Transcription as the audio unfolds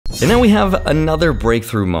And then we have another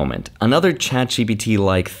breakthrough moment, another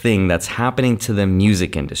ChatGPT-like thing that's happening to the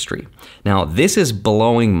music industry. Now, this is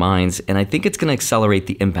blowing minds, and I think it's going to accelerate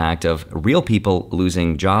the impact of real people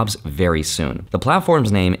losing jobs very soon. The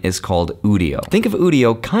platform's name is called UDIO. Think of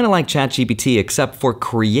UDIO kind of like ChatGPT, except for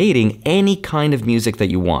creating any kind of music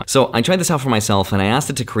that you want. So I tried this out for myself, and I asked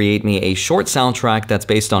it to create me a short soundtrack that's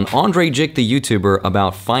based on Andrei Jikh, the YouTuber,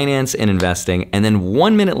 about finance and investing, and then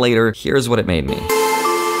 1 minute later, here's what it made me.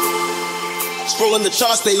 Scrolling the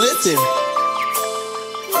charts, they lifting.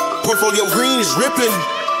 Portfolio green is ripping.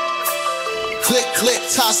 Click, click,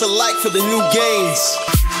 toss a like for the new gains.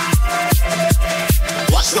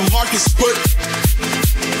 Watch the market spurt.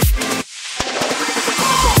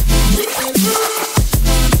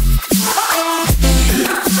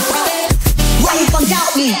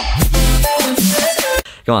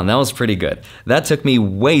 Come on, that was pretty good. That took me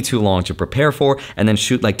way too long to prepare for and then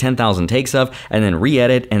shoot like 10,000 takes of and then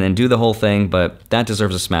re-edit and then do the whole thing, but that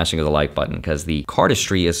deserves a smashing of the like button because the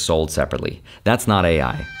cardistry is sold separately. That's not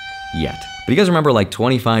AI yet. But you guys remember like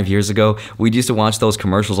 25 years ago, we used to watch those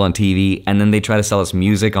commercials on TV and then they try to sell us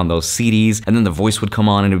music on those CDs and then the voice would come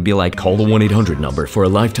on and it would be like, call the 1-800 number for a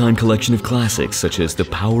lifetime collection of classics such as The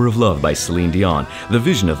Power of Love by Celine Dion, The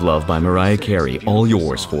Vision of Love by Mariah Carey, all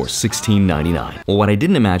yours for $16.99. Well, what I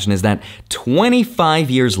didn't imagine is that 25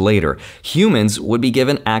 years later, humans would be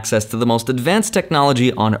given access to the most advanced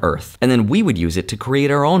technology on Earth. And then we would use it to create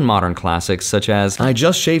our own modern classics such as, I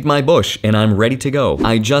just shaved my bush and I'm ready to go.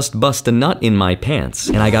 I just bust a nut in my pants,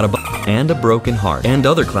 and I got a broken heart, and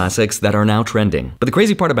other classics that are now trending. But the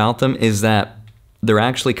crazy part about them is that they're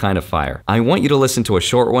actually kind of fire. I want you to listen to a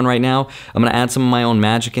short one right now. I'm gonna add some of my own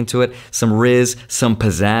magic into it, some riz, some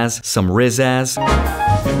pizzazz, some rizzazz.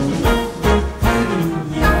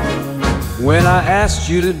 When I asked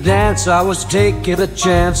you to dance, I was taking a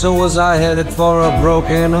chance, or was I headed for a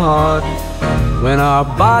broken heart? When our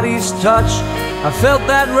bodies touched, I felt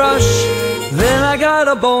that rush. Then I got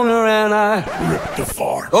a boner and I ripped a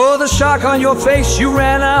fart. Oh, the shock on your face, you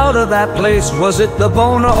ran out of that place. Was it the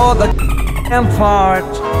boner or the damn fart?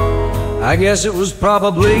 I guess it was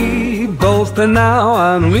probably both, and now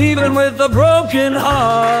I'm leaving with a broken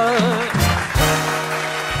heart.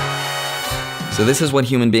 So this is what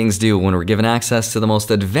human beings do when we're given access to the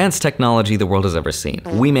most advanced technology the world has ever seen.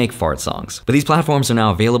 We make fart songs. But these platforms are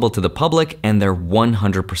now available to the public and they're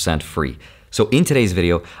 100% free. So in today's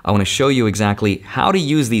video, I want to show you exactly how to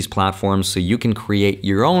use these platforms so you can create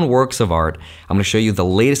your own works of art. I'm going to show you the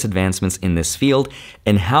latest advancements in this field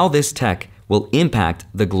and how this tech will impact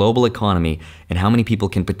the global economy and how many people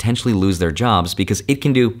can potentially lose their jobs because it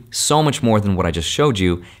can do so much more than what I just showed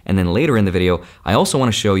you. And then later in the video, I also want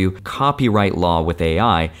to show you copyright law with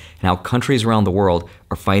AI and how countries around the world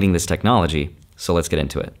are fighting this technology. So let's get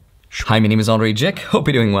into it. Hi, my name is Andrei Jikh. Hope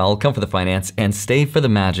you're doing well. Come for the finance and stay for the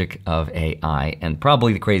magic of AI, and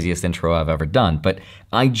probably the craziest intro I've ever done. But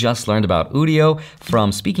I just learned about UDIO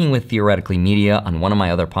from speaking with Theoretically Media on one of my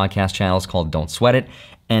other podcast channels called Don't Sweat It.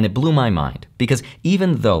 And it blew my mind because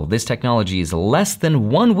even though this technology is less than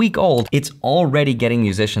 1 week old, it's already getting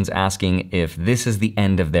musicians asking if this is the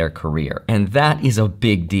end of their career. And that is a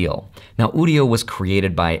big deal. Now, UDIO was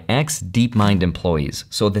created by ex-DeepMind employees,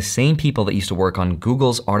 so the same people that used to work on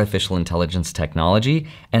Google's artificial intelligence technology.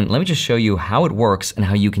 And let me just show you how it works and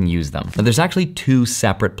how you can use them. Now, there's actually two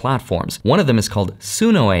separate platforms. One of them is called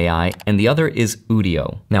Suno AI and the other is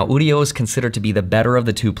UDIO. Now, UDIO is considered to be the better of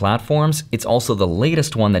the two platforms. It's also the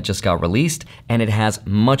latest one that just got released, and it has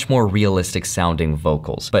much more realistic sounding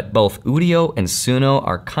vocals. But both UDIO and Suno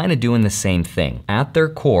are kind of doing the same thing. At their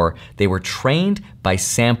core, they were trained by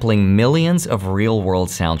sampling millions of real-world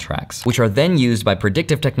soundtracks, which are then used by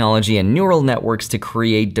predictive technology and neural networks to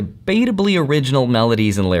create debatably original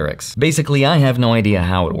melodies and lyrics. Basically, I have no idea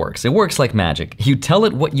how it works. It works like magic. You tell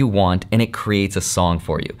it what you want, and it creates a song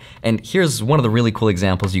for you. And here's one of the really cool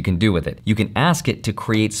examples you can do with it. You can ask it to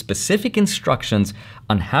create specific instructions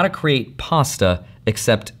on how to create pasta,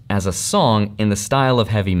 except as a song in the style of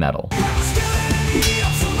heavy metal.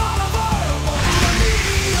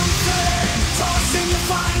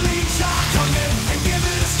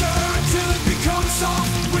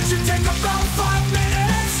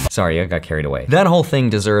 Sorry, I got carried away. That whole thing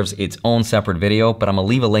deserves its own separate video, but I'm gonna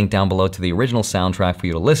leave a link down below to the original soundtrack for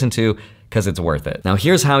you to listen to, because it's worth it. Now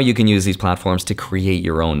here's how you can use these platforms to create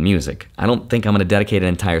your own music. I don't think I'm going to dedicate an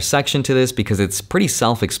entire section to this because it's pretty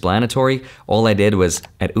self-explanatory. All I did was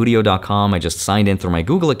at UDIO.com, I just signed in through my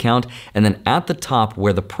Google account, and then at the top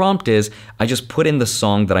where the prompt is, I just put in the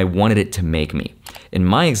song that I wanted it to make me. In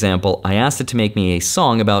my example, I asked it to make me a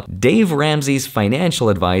song about Dave Ramsey's financial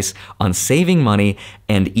advice on saving money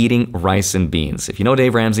and eating rice and beans. If you know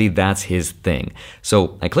Dave Ramsey, that's his thing.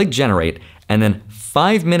 So I clicked generate, and then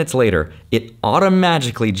 5 minutes later, it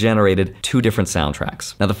automatically generated 2 different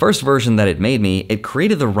soundtracks. Now the first version that it made me, it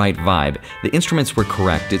created the right vibe. The instruments were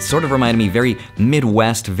correct. It sort of reminded me very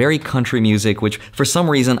Midwest, very country music, which for some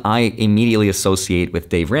reason I immediately associate with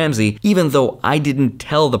Dave Ramsey, even though I didn't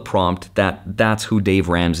tell the prompt that that's who Dave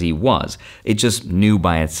Ramsey was. It just knew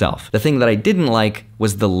by itself. The thing that I didn't like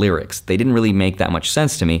was the lyrics. They didn't really make that much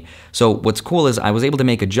sense to me. So what's cool is I was able to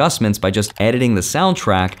make adjustments by just editing the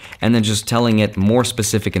soundtrack and then just telling it more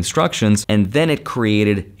specific instructions, and then it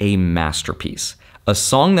created a masterpiece. A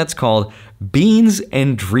song that's called Beans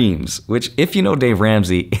and Dreams, which, if you know Dave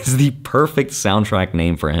Ramsey, is the perfect soundtrack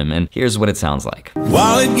name for him, and here's what it sounds like.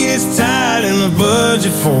 While it gets tight in the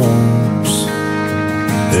budget forms,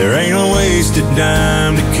 there ain't a wasted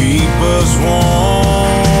dime to keep us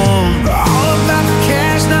warm. All about the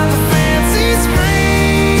cash, not the fancy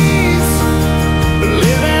sprees.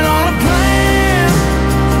 Living on a plan,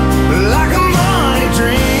 like a money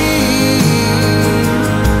dream.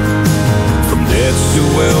 From debts to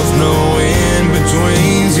wealth, no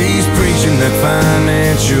in-betweens. He's preaching that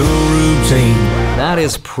financial routine. That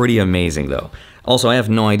is pretty amazing though. Also, I have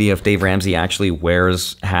no idea if Dave Ramsey actually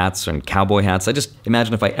wears hats and cowboy hats. I just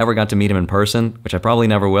imagine if I ever got to meet him in person, which I probably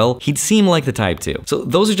never will, he'd seem like the type to. So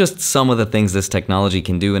those are just some of the things this technology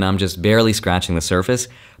can do, and I'm just barely scratching the surface.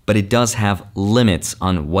 But it does have limits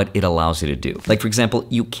on what it allows you to do. Like for example,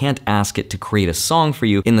 you can't ask it to create a song for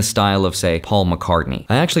you in the style of, say, Paul McCartney.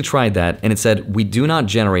 I actually tried that, and it said, we do not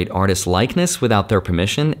generate artist likeness without their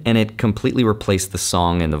permission, and it completely replaced the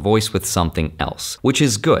song and the voice with something else, which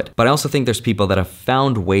is good. But I also think there's people that have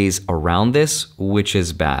found ways around this, which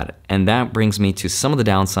is bad. And that brings me to some of the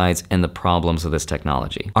downsides and the problems of this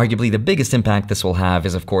technology. Arguably, the biggest impact this will have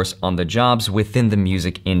is, of course, on the jobs within the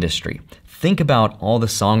music industry. Think about all the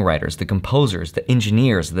songwriters, the composers, the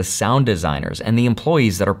engineers, the sound designers, and the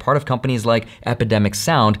employees that are part of companies like Epidemic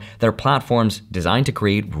Sound that are platforms designed to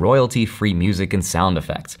create royalty-free music and sound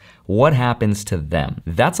effects. What happens to them?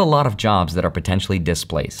 That's a lot of jobs that are potentially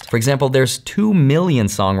displaced. For example, there's 2 million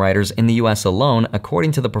songwriters in the US alone,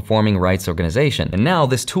 according to the Performing Rights Organization. And now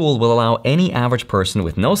this tool will allow any average person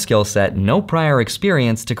with no skill set, no prior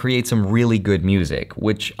experience to create some really good music,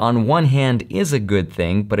 which on one hand is a good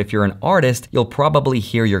thing, but if you're an artist, you'll probably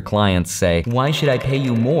hear your clients say, "Why should I pay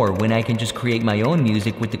you more when I can just create my own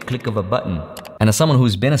music with the click of a button?" And as someone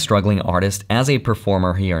who's been a struggling artist, as a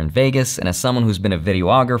performer here in Vegas, and as someone who's been a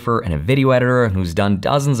videographer and a video editor and who's done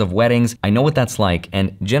dozens of weddings, I know what that's like,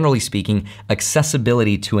 and generally speaking,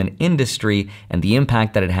 accessibility to an industry and the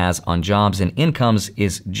impact that it has on jobs and incomes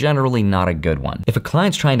is generally not a good one. If a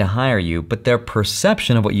client's trying to hire you, but their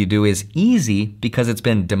perception of what you do is easy because it's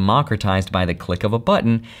been democratized by the click of a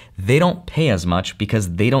button, they don't pay as much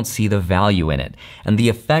because they don't see the value in it. And the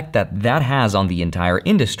effect that that has on the entire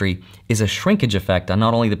industry is a shrinkage effect on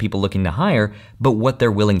not only the people looking to hire, but what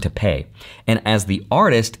they're willing to pay. And as the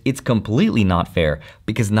artist, it's completely not fair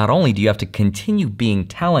because not only do you have to continue being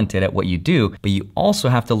talented at what you do, but you also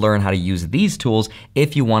have to learn how to use these tools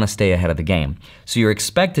if you want to stay ahead of the game. So you're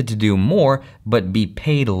expected to do more, but be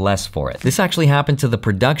paid less for it. This actually happened to the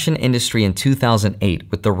production industry in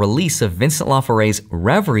 2008 with the release of Vincent LaForet's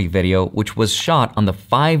Reverie video, which was shot on the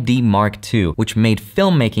 5D Mark II, which made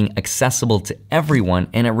filmmaking accessible to everyone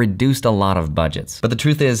and it reduced a lot of budgets. But the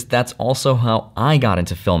truth is, that's also how I got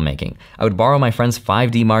into filmmaking. I would borrow my friend's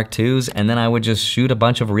 5D Mark IIs and then I would just shoot a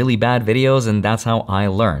bunch of really bad videos, and that's how I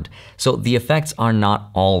learned. So the effects are not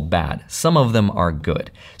all bad. Some of them are good.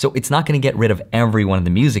 So it's not going to get rid of everyone in the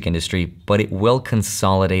music industry, but it will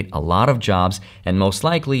consolidate a lot of jobs and most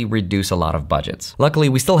likely reduce a lot of budgets. Luckily,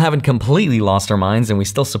 we still haven't completely lost our minds and we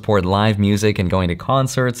still support live music and going to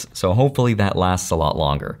concerts, so hopefully that lasts a lot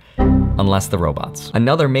longer. Unless the robots.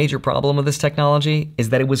 Another major problem with this technology is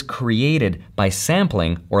that it was created by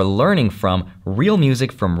sampling or learning from real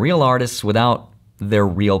music from real artists without their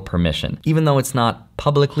real permission. Even though it's not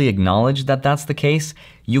publicly acknowledged that that's the case,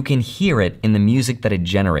 you can hear it in the music that it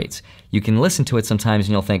generates. You can listen to it sometimes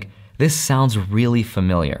and you'll think, this sounds really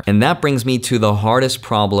familiar. And that brings me to the hardest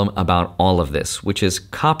problem about all of this, which is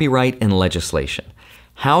copyright and legislation.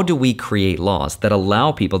 How do we create laws that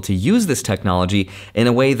allow people to use this technology in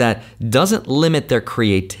a way that doesn't limit their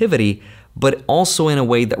creativity, but also in a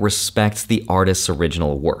way that respects the artist's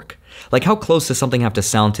original work. Like, how close does something have to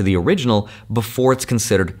sound to the original before it's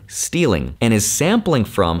considered stealing? And is sampling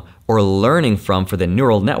from or learning from for the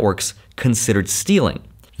neural networks considered stealing?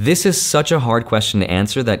 This is such a hard question to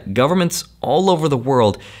answer that governments all over the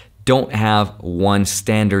world don't have one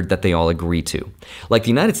standard that they all agree to. Like, the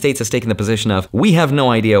United States has taken the position of, we have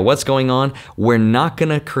no idea what's going on, we're not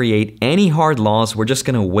gonna create any hard laws, we're just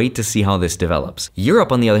gonna wait to see how this develops.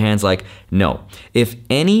 Europe, on the other hand, is like, no, if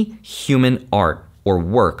any human art or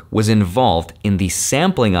work was involved in the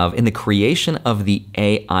sampling of, in the creation of the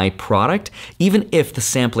AI product, even if the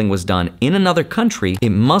sampling was done in another country,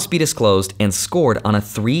 it must be disclosed and scored on a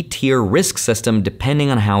 3-tier risk system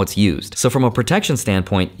depending on how it's used. So from a protection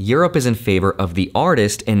standpoint, Europe is in favor of the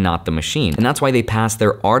artist and not the machine. And that's why they passed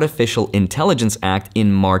their Artificial Intelligence Act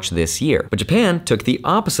in March this year. But Japan took the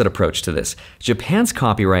opposite approach to this. Japan's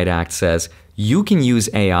Copyright Act says, you can use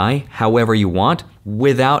AI however you want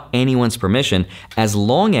without anyone's permission, as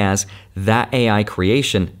long as that AI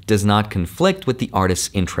creation does not conflict with the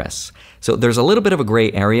artist's interests. So there's a little bit of a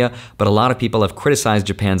gray area, but a lot of people have criticized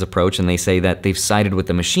Japan's approach, and they say that they've sided with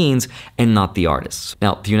the machines and not the artists.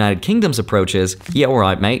 Now, the United Kingdom's approach is, yeah, all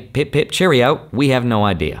right, mate, pip pip, cheery out, we have no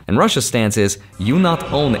idea. And Russia's stance is, you not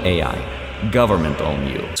own AI. Government own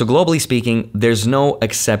you. So globally speaking, there's no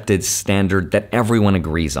accepted standard that everyone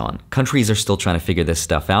agrees on. Countries are still trying to figure this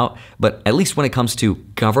stuff out, but at least when it comes to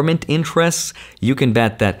government interests, you can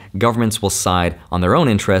bet that governments will side on their own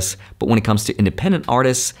interests, but when it comes to independent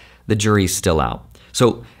artists, the jury's still out.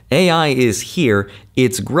 So AI is here,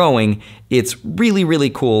 it's growing, it's really, really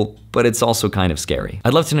cool, but it's also kind of scary.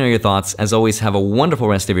 I'd love to know your thoughts. As always, have a wonderful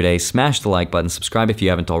rest of your day. Smash the like button, subscribe if you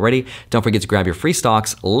haven't already. Don't forget to grab your free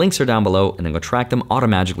stocks. Links are down below, and then go track them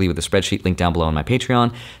automatically with the spreadsheet link down below on my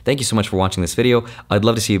Patreon. Thank you so much for watching this video. I'd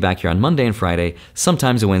love to see you back here on Monday and Friday,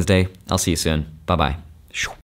 sometimes a Wednesday. I'll see you soon. Bye-bye.